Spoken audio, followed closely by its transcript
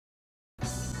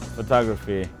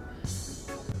photography,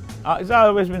 it's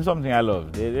always been something I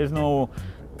love. There's no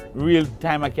real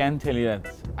time I can tell you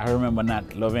that I remember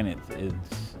not loving it.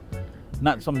 It's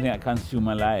not something that consumed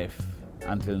my life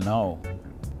until now,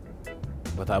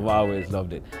 but I've always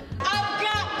loved it. I've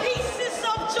got pieces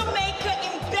of Jamaica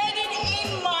embedded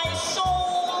in my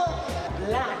soul.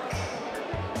 Black,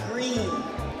 green,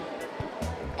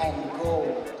 and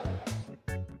gold.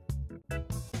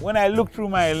 When I look through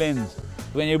my lens,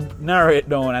 when you narrow it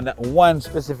down and that one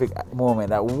specific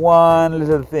moment, that one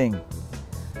little thing,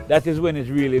 that is when it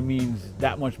really means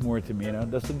that much more to me, you know,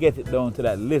 just to get it down to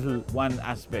that little one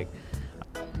aspect.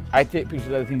 I take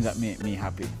pictures of the things that make me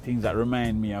happy, things that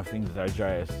remind me of things that are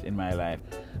joyous in my life.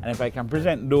 And if I can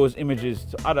present those images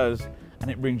to others and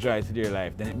it brings joy to their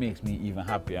life, then it makes me even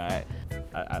happier.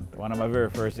 At one of my very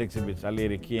first exhibits, a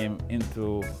lady came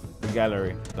into the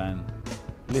gallery and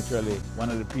literally one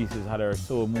of the pieces had her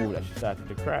so moved that she started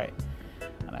to cry.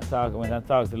 And I went and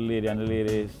talked to the lady, and the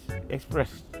lady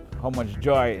expressed how much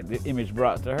joy the image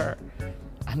brought to her.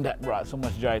 And that brought so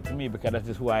much joy to me because that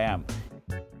is who I am.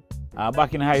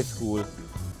 Back in high school,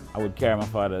 I would carry my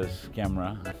father's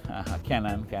camera, a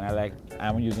Canon, kind of like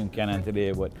I'm using Canon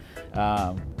today, but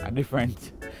a different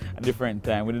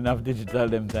time. We didn't have digital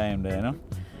them time there, you know.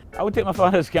 I would take my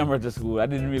father's camera to school. I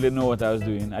didn't really know what I was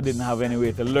doing. I didn't have any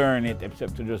way to learn it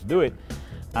except to just do it.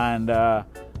 And I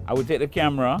would take the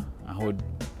camera. I would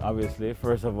obviously,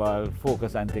 first of all,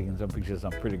 focus on taking some pictures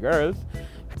of pretty girls.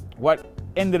 What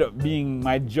ended up being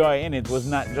my joy in it was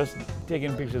not just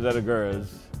taking pictures of the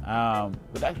girls,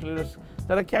 but actually just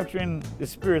started capturing the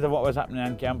spirit of what was happening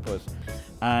on campus.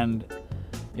 And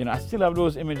you know, I still have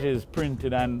those images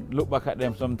printed and look back at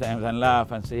them sometimes and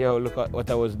laugh and say, yo, look at what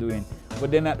I was doing. But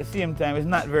then at the same time, it's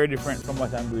not very different from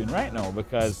what I'm doing right now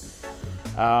because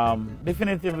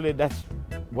definitively that's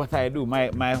what I do.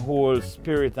 My whole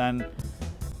spirit and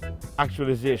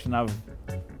actualization of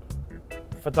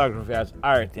photography as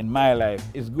art in my life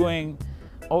is going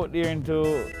out there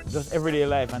into just everyday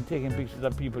life and taking pictures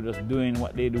of people just doing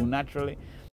what they do naturally.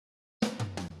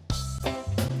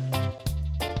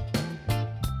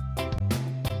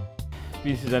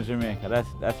 Pieces of Jamaica,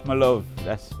 that's my love,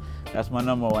 that's my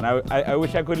number one. I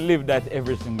wish I could live that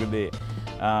every single day,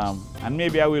 and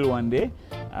maybe I will one day.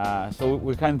 So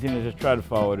we continue to trot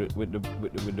forward with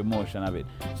the motion of it.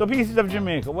 So Pieces of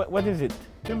Jamaica, what is it?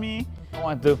 To me, I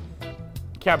want to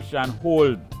capture and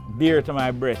hold dear to my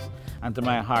breast and to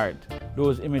my heart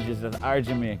those images that are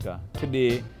Jamaica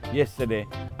today, yesterday,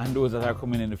 and those that are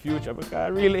coming in the future,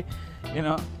 because really, you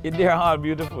know, they're all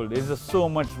beautiful. There's just so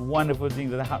much wonderful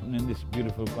things that are happening in this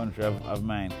beautiful country of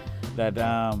mine that,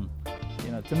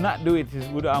 you know, to not do it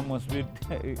would almost be,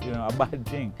 you know, a bad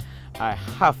thing. I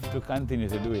have to continue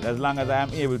to do it. As long as I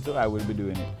am able to, I will be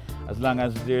doing it. As long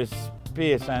as there's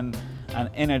space and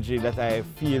energy that I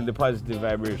feel the positive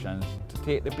vibrations to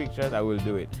take the pictures, I will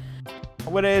do it.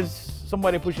 Whether it's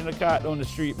somebody pushing a cart down the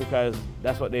street because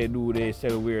that's what they do, they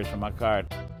sell wares from a cart.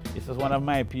 It's just one of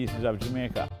my pieces of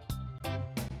Jamaica.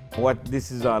 What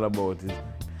this is all about is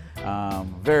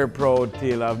very proud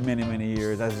tale of many, many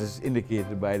years, as is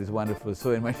indicated by this wonderful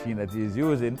sewing machine that he is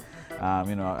using.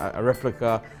 You know, a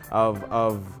replica of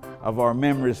our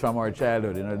memories from our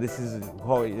childhood. You know, this is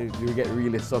how you get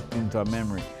really sucked into a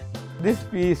memory. This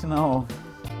piece now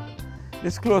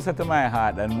is closer to my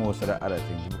heart than most of the other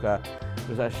things because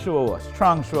it's a show, a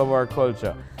strong show of our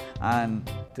culture, and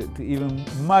to even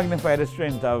magnify the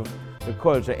strength of the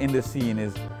culture in the scene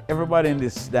is everybody in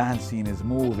this dance scene is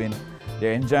moving,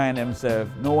 they're enjoying themselves,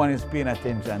 no one is paying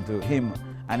attention to him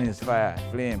and his fire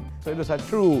flame. So it's a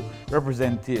true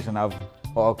representation of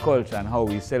our culture and how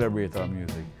we celebrate our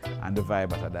music and the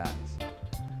vibe of a dance.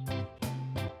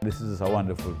 This is a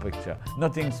wonderful picture.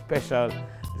 Nothing special.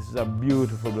 This is a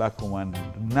beautiful black woman,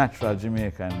 natural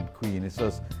Jamaican queen. It's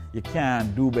just, you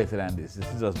can't do better than this. This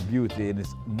is just beauty in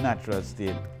its natural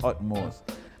state,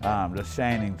 utmost, just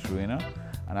shining through, you know?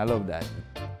 And I love that.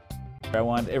 I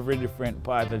want every different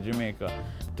part of Jamaica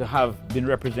to have been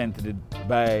represented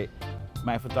by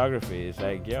my photography. It's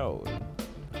like, yo,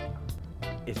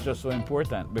 it's just so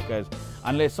important because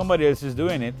unless somebody else is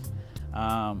doing it,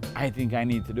 I think I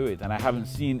need to do it. And I haven't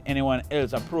seen anyone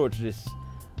else approach this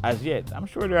as yet. I'm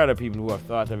sure there are other people who have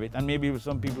thought of it, and maybe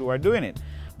some people who are doing it,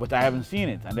 but I haven't seen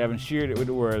it and they haven't shared it with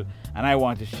the world, and I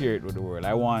want to share it with the world.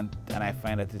 And I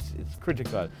find that it's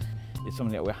critical. It's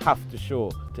something that we have to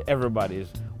show to everybody is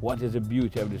what is the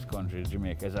beauty of this country.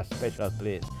 Jamaica is a special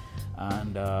place.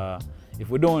 And if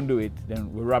we don't do it,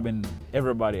 then we're robbing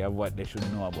everybody of what they should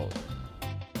know about.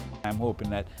 I'm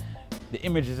hoping that the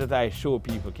images that I show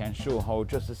people can show how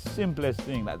just the simplest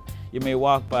thing that you may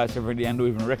walk past every day and don't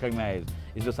even recognize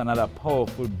it's just another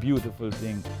powerful, beautiful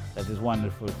thing that is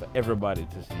wonderful for everybody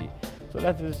to see. So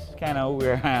that is kind of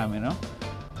where I am, you know.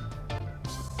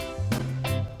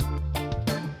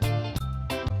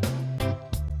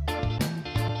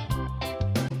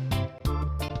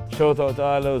 Shout out to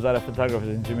all those other photographers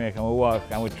in Jamaica. We walk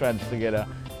and we trudge together,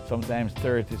 sometimes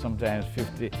 30, sometimes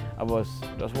 50 of us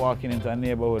just walking into a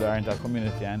neighborhood or into a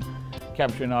community and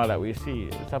capturing all that we see.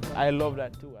 I love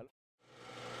that too.